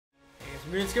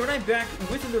It's Gamer Night back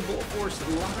with another Bullet Force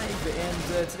Live,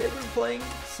 and today we're playing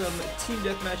some Team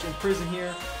Deathmatch in prison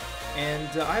here. And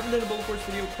I haven't done a Bullet Force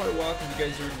video in quite a while, because you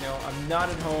guys already know I'm not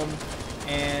at home.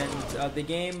 And the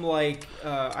game, like,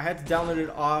 I had to download it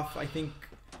off, I think,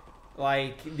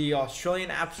 like, the Australian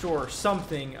App Store or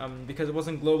something, because it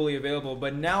wasn't globally available.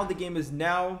 But now the game is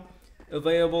now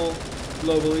available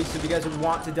globally, so if you guys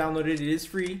want to download it, it is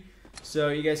free. So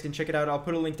you guys can check it out. I'll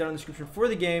put a link down in the description for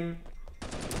the game.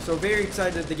 So very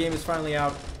excited that the game is finally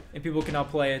out and people can now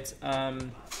play it.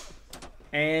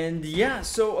 And yeah,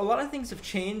 so a lot of things have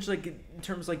changed, like in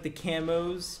terms of like the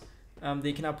camos.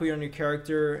 They can now put it on your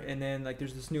character, and then like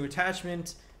there's this new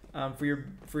attachment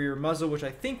for your muzzle, which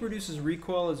I think reduces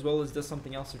recoil as well as does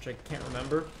something else, which I can't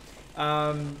remember.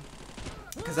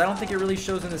 Because I don't think it really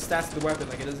shows in the stats of the weapon.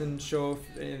 Like it doesn't show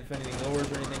if anything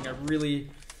lowers or anything. I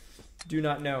really do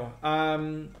not know.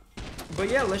 But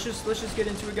yeah, let's just get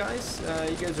into it, guys.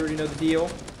 You guys already know the deal.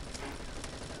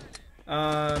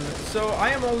 So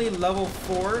I am only level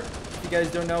 4. If you guys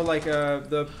don't know, like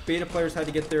the beta players had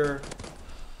to get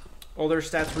all their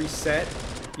stats reset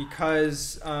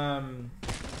because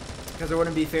it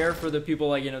wouldn't be fair for the people,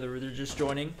 like, you know, they're just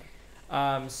joining.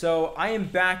 So I am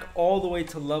back all the way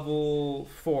to level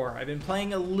 4. I've been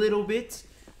playing a little bit,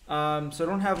 so I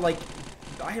don't have like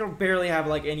barely have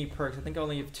like any perks. I think I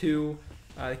only have 2.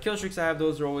 The kill streaks I have,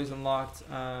 those are always unlocked.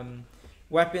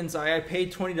 Weapons, I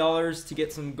paid $20 to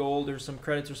get some gold or some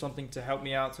credits or something to help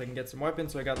me out so I can get some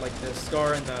weapons. So I got like the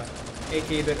Scar and the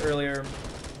AK a bit earlier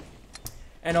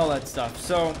and all that stuff.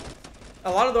 So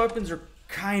a lot of the weapons are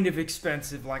kind of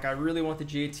expensive. Like I really want the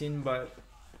G18, but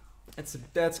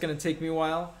that's going to take me a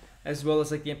while. As well as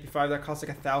like the MP5 that costs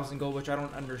like 1,000 gold, which I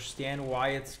don't understand why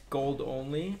it's gold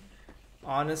only.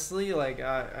 Honestly, like,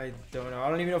 I don't know. I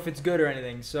don't even know if it's good or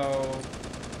anything. So,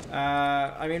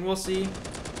 I mean, we'll see.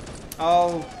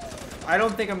 I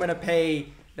don't think I'm going to pay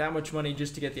that much money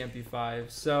just to get the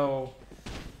MP5. So,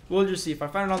 we'll just see. If I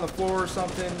find it on the floor or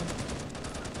something,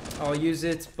 I'll use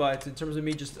it. But in terms of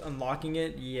me just unlocking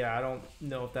it, yeah, I don't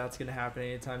know if that's going to happen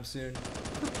anytime soon.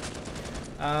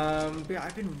 But yeah,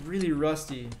 I've been really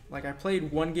rusty. Like, I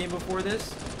played one game before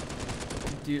this.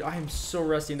 Dude, I am so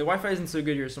rusty, and the Wi-Fi isn't so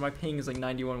good here, so my ping is like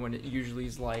 91 when it usually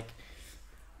is like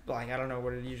I don't know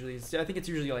what it usually is. I think it's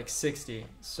usually like 60.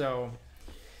 So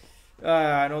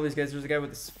I know these guys. There's a guy with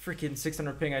this freaking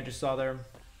 600 ping I just saw there.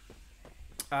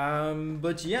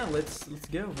 But yeah, let's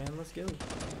go, man. Let's go.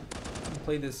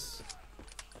 Play this.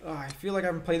 I feel like I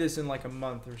haven't played this in like a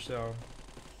month or so,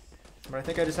 but I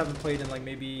think I just haven't played in like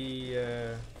maybe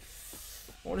I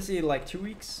want to say like 2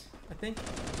 weeks, I think.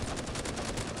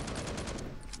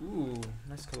 Ooh,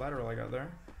 nice collateral I got there.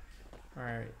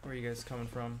 Alright, where are you guys coming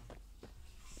from?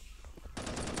 Oh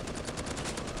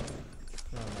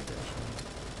my gosh.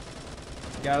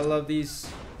 Gotta love these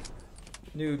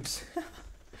noobs.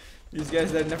 These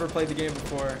guys that never played the game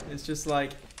before. It's just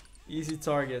like easy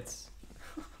targets.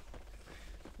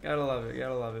 Gotta love it,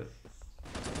 gotta love it.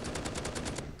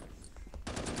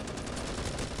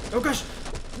 Oh gosh!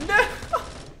 No!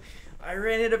 I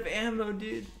ran out of ammo,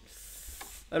 dude.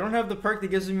 I don't have the perk that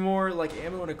gives me more like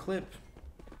ammo in a clip.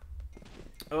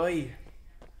 Oy.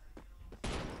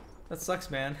 That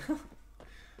sucks, man.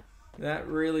 That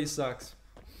really sucks.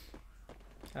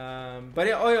 But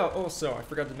yeah, oh yeah, also I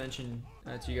forgot to mention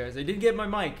to you guys, I did get my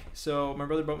mic. So my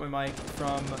brother bought my mic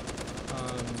from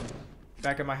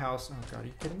back at my house. Oh god, are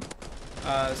you kidding me?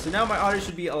 So now my audio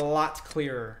should be a lot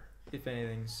clearer, if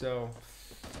anything. So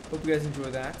hope you guys enjoy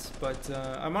that, but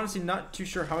I'm honestly not too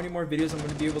sure how many more videos I'm going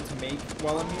to be able to make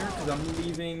while I'm here, because I'm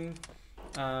leaving,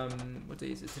 what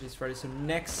day is it? Today's Friday, so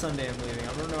next Sunday I'm leaving.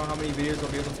 I don't know how many videos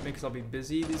I'll be able to make because I'll be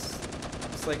busy these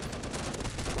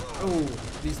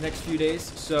next few days,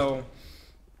 so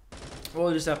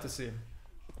we'll just have to see.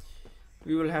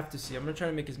 We will have to see. I'm going to try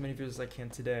to make as many videos as I can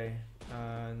today,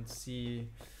 and see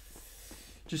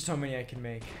just how many I can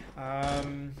make.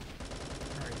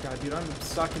 Alright, God, dude, I'm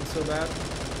sucking so bad.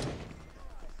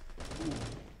 Ooh.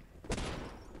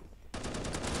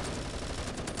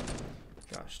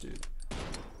 Gosh, dude.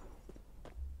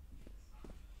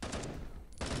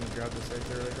 Let me grab this right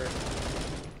there really quick.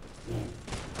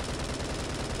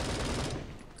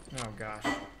 Oh, gosh.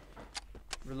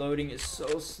 Reloading is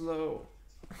so slow.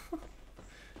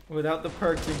 Without the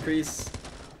perk to increase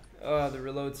the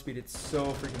reload speed, it's so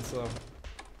freaking slow.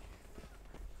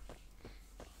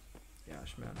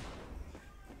 Gosh, man.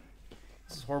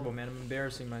 This is horrible, man. I'm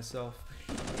embarrassing myself.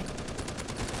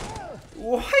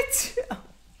 What?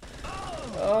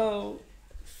 Oh.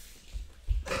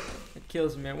 It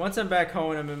kills me, man. Once I'm back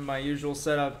home and I'm in my usual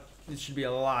setup, it should be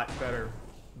a lot better.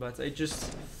 But I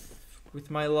just... With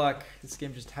my luck, this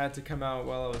game just had to come out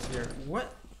while I was here.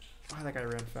 What? Wow, that guy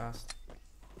ran fast.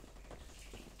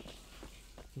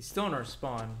 He's still in our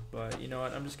spawn, but you know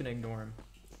what? I'm just gonna ignore him.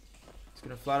 Just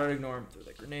gonna flat out ignore him. Throw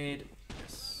that grenade.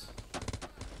 Yes.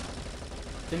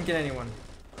 Didn't get anyone.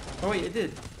 Oh wait, it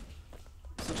did.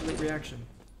 Such a late reaction.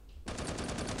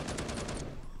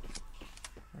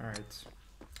 Alright.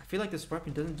 I feel like this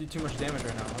weapon doesn't do too much damage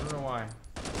right now. I don't know why.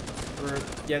 Or,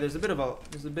 yeah, there's a bit of a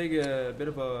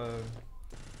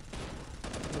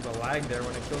lag there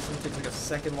when it kills him. It takes like a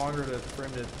second longer for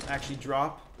him to actually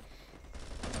drop.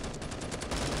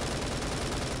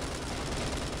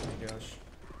 Oh my gosh.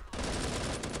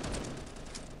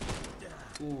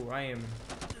 Ooh, I am.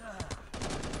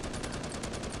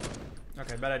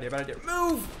 Okay, bad idea, bad idea.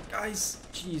 Move, guys.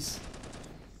 Jeez.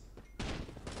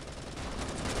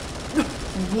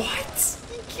 What?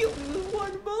 He killed me with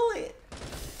one bullet.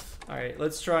 All right,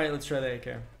 let's try the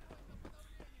AK.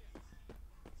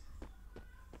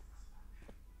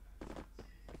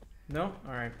 No?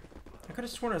 Alright. I could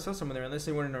have sworn I saw someone there unless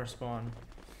they went in our spawn.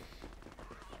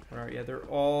 Alright, yeah, they're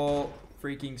all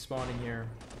freaking spawning here.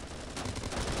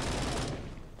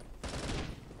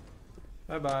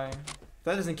 Bye-bye.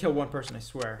 That doesn't kill one person, I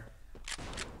swear.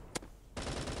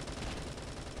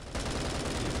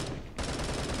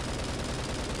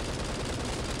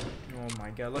 Oh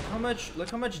my god, look how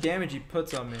much damage he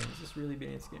puts on me. Is this really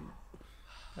being this game?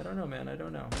 I don't know, man, I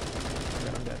don't know. Oh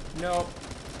god, I'm dead. Nope.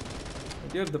 I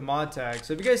do have the mod tag.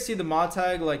 So if you guys see the mod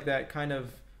tag, like that kind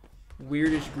of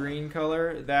weirdish green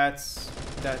color, that's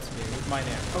me with my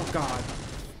name. Oh god.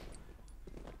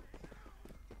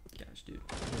 Gosh, dude,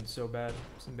 I'm doing so bad.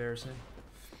 It's embarrassing.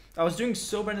 I was doing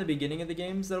so bad in the beginning of the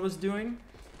games that I was doing,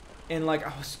 and like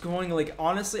I was going like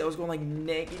honestly, I was going like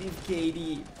negative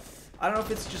KD. I don't know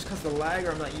if it's just because of the lag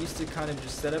or I'm not used to kind of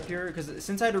just set up here. Because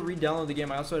since I had to re-download the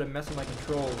game, I also had to mess with my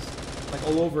controls like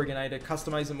all over again. I had to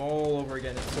customize them all over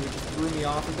again, and so it just threw me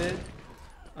off a bit.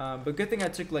 But good thing I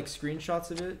took like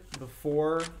screenshots of it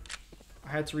before I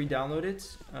had to re-download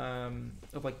it,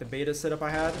 of like the beta setup I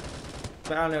had.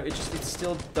 But I don't know, it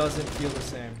still doesn't feel the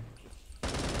same.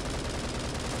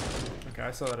 Okay, I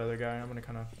saw that other guy. I'm gonna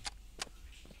kind of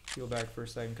peel back for a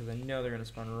second because I know they're gonna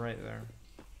spawn right there.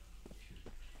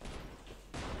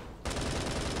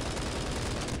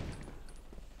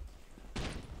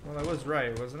 Well, I was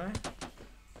right, wasn't I?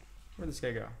 Where'd this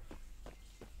guy go?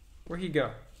 Where'd he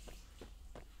go?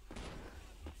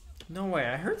 No way,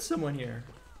 I heard someone here.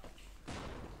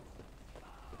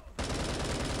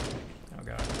 Oh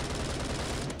god.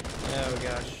 Oh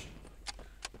gosh.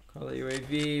 Call it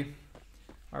UAV.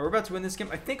 Alright, we're about to win this game.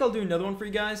 I think I'll do another one for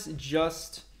you guys,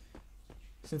 just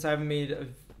since I haven't made a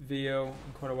video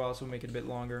in quite a while, so we'll make it a bit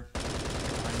longer.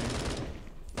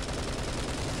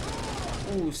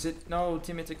 Ooh, sit. No,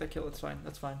 teammate took that kill. That's fine.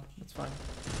 That's fine. That's fine.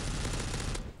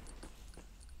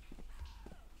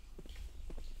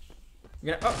 I'm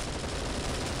gonna. Oh!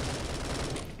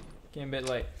 Came a bit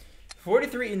late.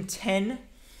 43 and 10.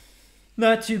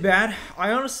 Not too bad.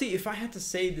 I honestly, if I had to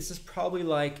say, this is probably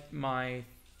like my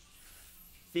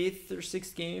 5th or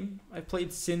 6th game I've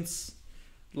played since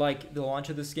like the launch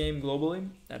of this game globally.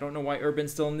 I don't know why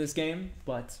Urban's still in this game,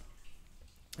 but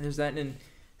there's that. And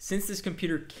since this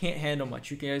computer can't handle much,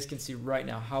 you guys can see right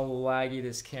now how laggy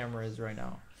this camera is right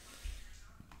now.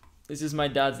 This is my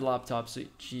dad's laptop, so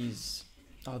jeez.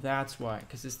 Oh, that's why,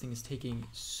 because this thing is taking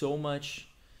so much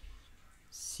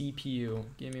CPU.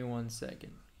 Give me 1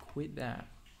 second. Quit that.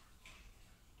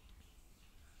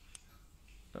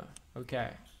 Okay.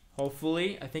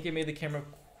 Hopefully, I think it made the camera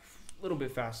a little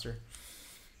bit faster.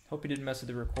 Hope it didn't mess with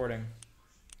the recording.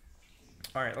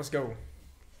 All right, let's go.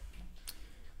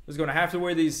 Let's go. I have to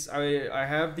wear these. I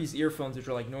have these earphones, which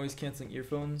are like noise canceling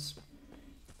earphones,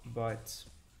 but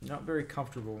not very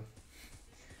comfortable.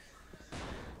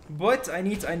 But I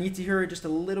need to hear just a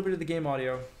little bit of the game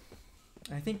audio.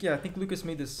 I think Lucas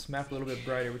made this map a little bit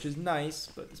brighter, which is nice,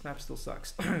 but this map still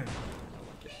sucks. I don't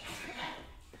like it.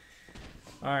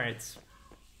 All right.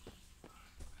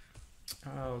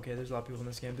 Oh, okay. There's a lot of people in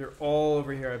this game. They're all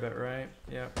over here, I bet, right?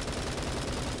 Yeah.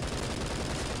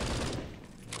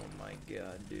 Oh my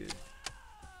god, dude.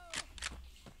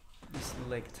 This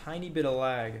like tiny bit of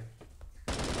lag.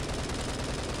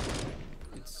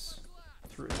 It's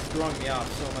throwing me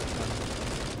off so much, man.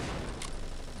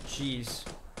 Jeez.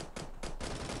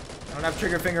 I don't have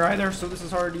trigger finger either, so this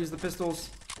is hard to use the pistols.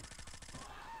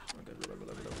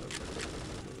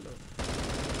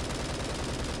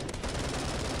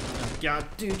 Oh god,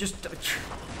 dude, just...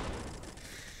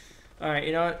 Alright,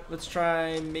 you know what? Let's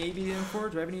try maybe the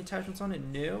M4. Do I have any attachments on it?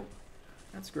 No.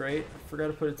 That's great. I forgot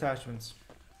to put attachments.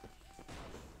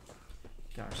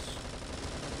 Gosh.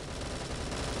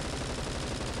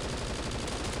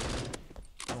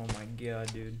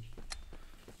 god, dude.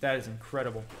 That is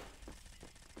incredible.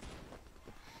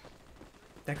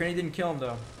 That grenade didn't kill him,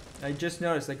 though. I just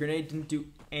noticed that grenade didn't do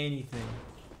anything.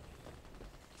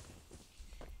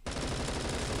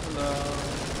 Hello.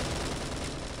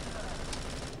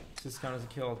 Does this count as a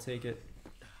kill? I'll take it.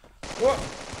 Whoa!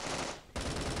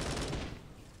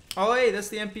 Oh, hey, that's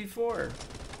the MP4. Or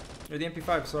the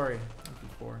MP5, sorry.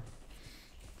 MP4.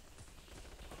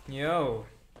 Yo.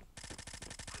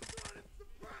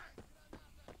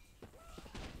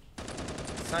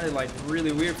 Sounded like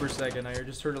really weird for a second. I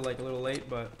just heard it like a little late,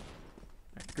 but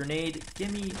right, grenade,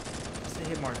 give me just a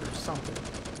hit marker or something.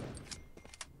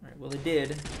 Alright, well it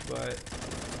did, but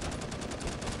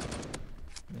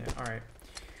yeah, alright.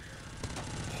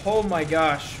 Oh my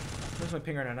gosh. Where's my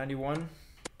ping right now? 91?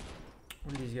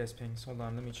 What are these guys pings? Hold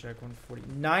on, let me check.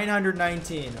 140.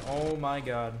 919. Oh my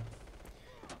god.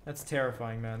 That's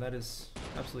terrifying, man. That is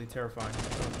absolutely terrifying.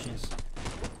 Oh jeez.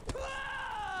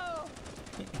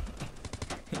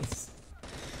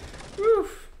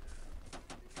 Woof.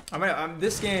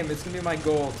 This game, it's gonna be my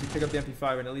goal to pick up the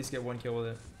MP5 and at least get one kill with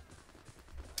it.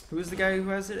 Who is the guy who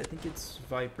has it? I think it's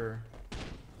Viper.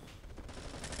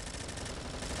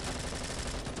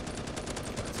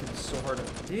 It's gonna be so hard to...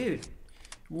 Dude!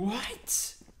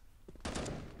 What?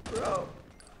 Bro!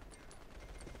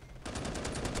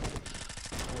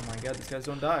 Oh my god, these guys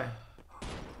don't die.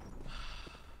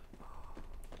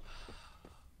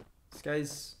 This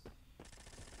guy's...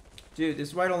 Dude, this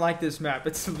is why I don't like this map.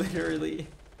 It's literally...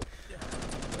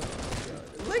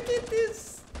 Oh, look at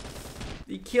this!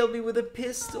 He killed me with a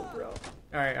pistol, bro.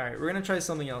 Alright, we're gonna try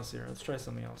something else here. Let's try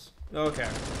something else. Okay.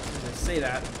 I'm gonna say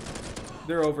that.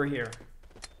 They're over here.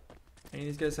 Any of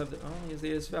these guys have the... Oh, he has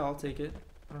the ASV. I'll take it.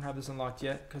 I don't have this unlocked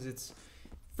yet, because it's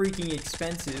freaking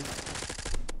expensive.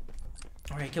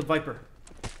 Alright, I killed Viper.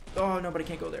 Oh, no, but I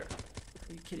can't go there.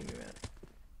 Are you kidding me, man?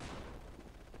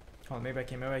 Oh, maybe I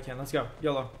can, maybe I can. Let's go.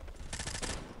 YOLO.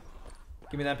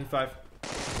 Give me that MP5.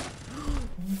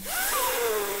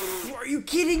 Are you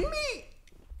kidding me?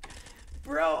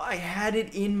 Bro, I had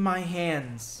it in my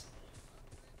hands.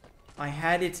 I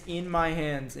had it in my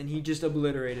hands, and he just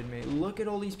obliterated me. Look at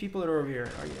all these people that are over here.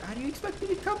 How do you expect me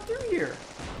to come through here?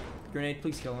 Grenade,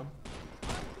 please kill him.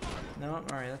 No?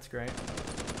 Alright, that's great. Here's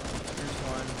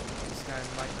one. This guy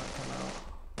might not come out.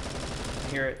 I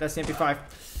hear it. That's the MP5.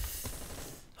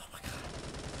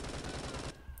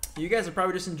 You guys are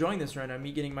probably just enjoying this right now,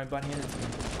 me getting my butt handed to me.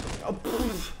 Oh,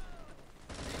 poof.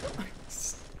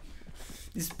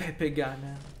 This Pepe guy,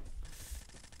 man.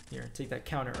 Here, take that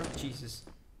counter. Oh, Jesus.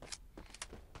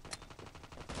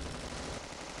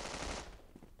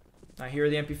 I hear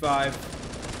the MP5.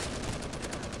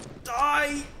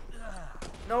 Die!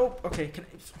 Nope. Okay, can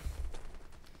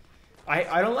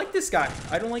I don't like this guy.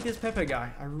 I don't like this Pepe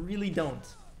guy. I really don't.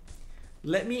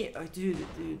 Let me... dude.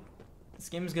 This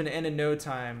game is going to end in no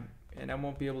time, and I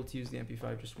won't be able to use the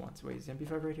MP5 just once. Wait, is the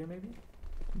MP5 right here, maybe?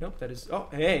 Nope, that is... Oh,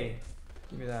 hey!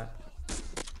 Give me that.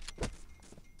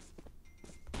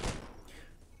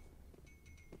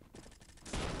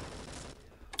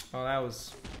 Oh, that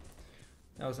was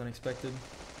unexpected.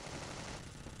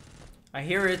 I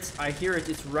hear it. I hear it.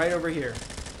 It's right over here.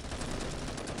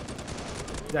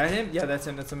 Is that him? Yeah, that's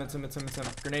him. That's him. That's him. That's him. That's him.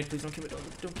 Grenade, please don't kill me.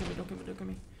 Don't kill me. Don't kill me. Don't kill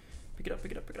me. Pick it up,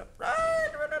 pick it up, pick it up. Run,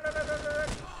 run, run, run, run, run.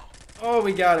 Oh,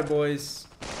 we got it, boys.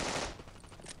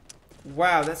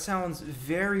 Wow, that sounds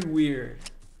very weird.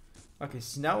 Okay,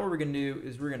 so now what we're going to do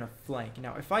is we're going to flank.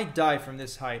 Now, if I die from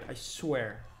this height, I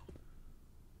swear.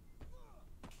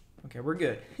 Okay, we're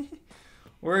good.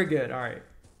 We're good, alright.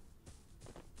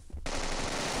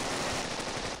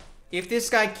 If this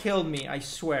guy killed me, I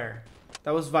swear.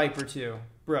 That was Viper too.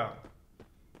 Bro.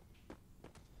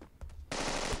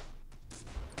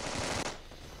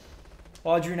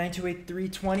 Audrey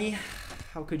 928320.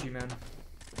 How could you, man?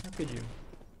 How could you?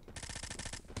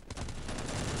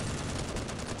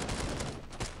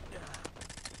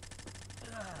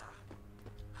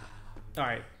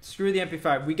 Alright, screw the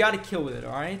MP5. We got a kill with it,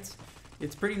 alright?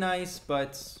 It's pretty nice,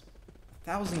 but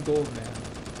 1,000 gold, man.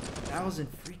 1,000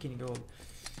 freaking gold.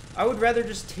 I would rather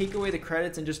just take away the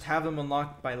credits and just have them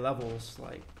unlocked by levels.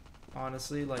 Like,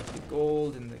 honestly, like the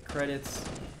gold and the credits.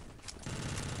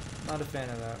 Not a fan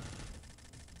of that.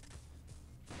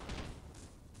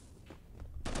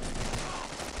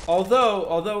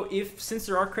 Although, since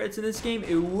there are credits in this game,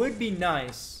 it would be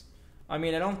nice. I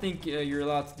mean, I don't think you're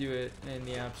allowed to do it in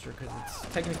the App Store because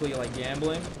it's technically like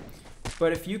gambling.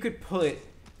 But if you could put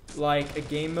like a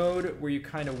game mode where you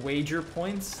kind of wager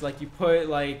points, like you put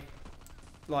like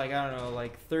I don't know,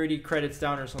 like 30 credits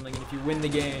down or something, and if you win the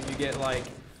game, you get like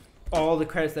all the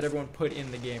credits that everyone put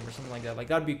in the game or something like that. Like,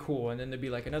 that'd be cool. And then there'd be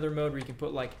like another mode where you can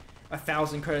put like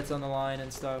 1,000 credits on the line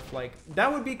and stuff. Like,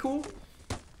 that would be cool.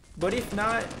 But if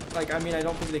not, like, I mean, I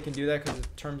don't think they can do that because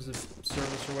of terms of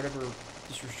service or whatever,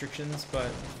 just restrictions. But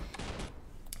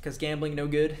because gambling no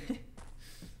good.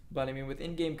 But I mean, with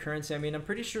in-game currency, I mean, I'm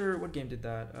pretty sure what game did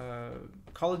that?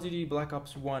 Call of Duty Black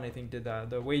Ops 1, I think, did that.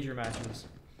 The wager matches.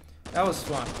 That was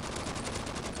fun.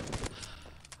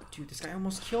 Dude, this guy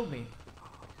almost killed me.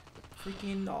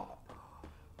 Freaking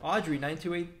Audrey,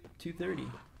 928-230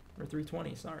 or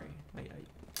 320. Sorry, I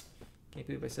can't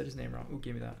believe I said his name wrong. Ooh,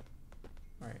 give me that.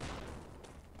 All right.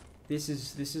 This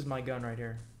is my gun right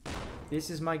here. This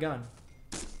is my gun.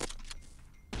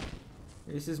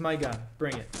 This is my gun.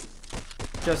 Bring it.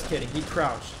 Just kidding. He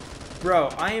crouched. Bro,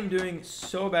 I am doing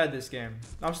so bad this game.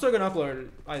 I'm still gonna upload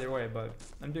it either way, but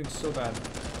I'm doing so bad.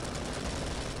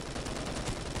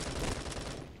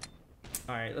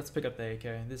 All right, let's pick up the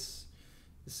AK. This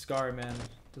Scar, man,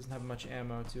 doesn't have much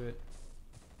ammo to it.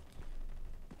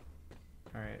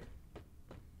 All right.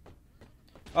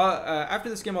 After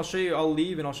this game, I'll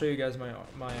leave and I'll show you guys my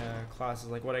classes,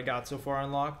 like what I got so far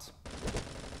unlocked.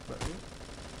 But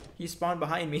he spawned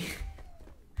behind me.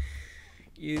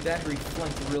 That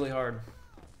reflanked really hard.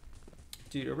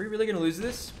 Dude, are we really gonna lose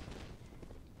this?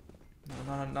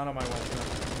 No, not on my watch.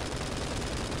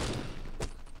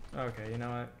 No. Okay, you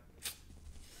know what?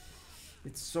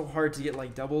 It's so hard to get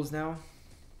like doubles now.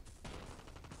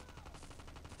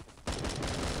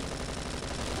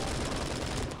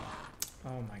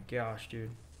 Oh my gosh, dude.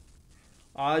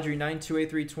 Audrey,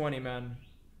 928-320, man.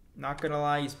 Not gonna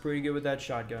lie, he's pretty good with that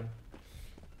shotgun.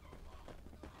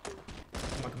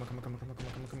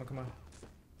 Come on.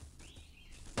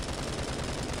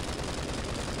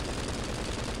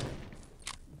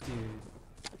 Dude.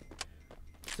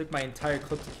 Took my entire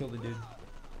clip to kill the dude.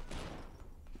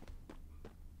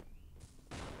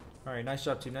 Alright, nice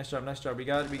job, team. Nice job. We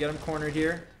got him cornered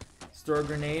here. Let's throw a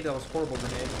grenade. That was a horrible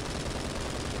grenade.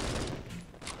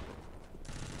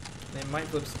 They might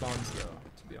flip spawns though,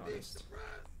 to be honest.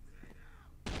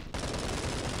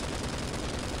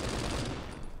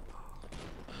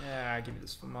 Yeah, give me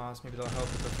this FAMAS. Maybe that'll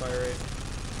help with the fire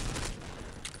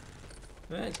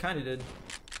rate. It kind of did.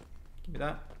 Give me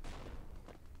that.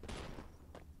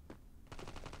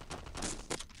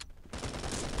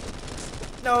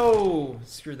 No!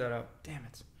 Screwed that up. Damn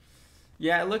it.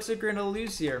 Yeah, it looks like we're gonna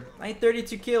lose here. I had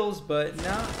 32 kills, but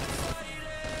nah.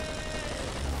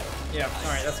 Yeah,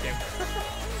 alright, that's game.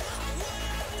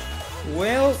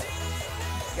 Well,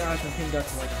 gosh, my ping got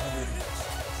to like 100.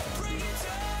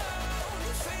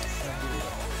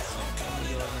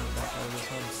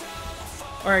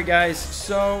 Alright guys,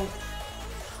 so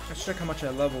let's check how much I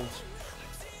leveled.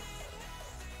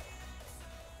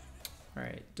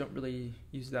 Alright, don't really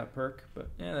use that perk, but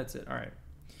yeah, that's it. Alright.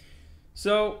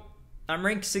 So I'm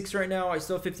ranked 6 right now. I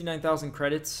still have 59,000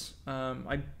 credits.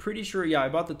 I'm pretty sure, yeah, I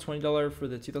bought the $20 for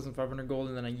the 2,500 gold,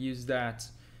 and then I used that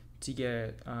to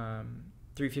get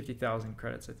 350,000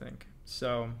 credits, I think.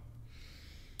 So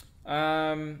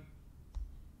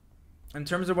in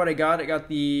terms of what I got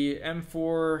the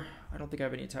M4. I don't think I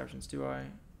have any attachments, do I?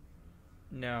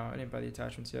 No, I didn't buy the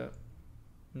attachments yet.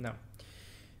 No.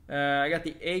 I got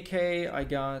the AK. I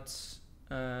got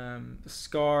the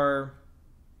Scar.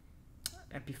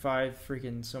 MP5,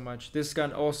 freaking so much. This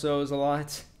gun also is a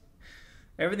lot.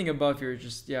 Everything above here is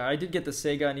just, yeah, I did get the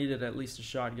Sega. I needed at least a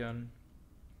shotgun.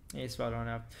 Ace I don't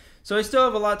have. So I still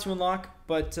have a lot to unlock.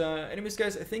 But anyways,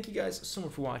 guys, I thank you guys so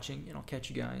much for watching, and I'll catch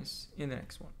you guys in the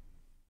next one.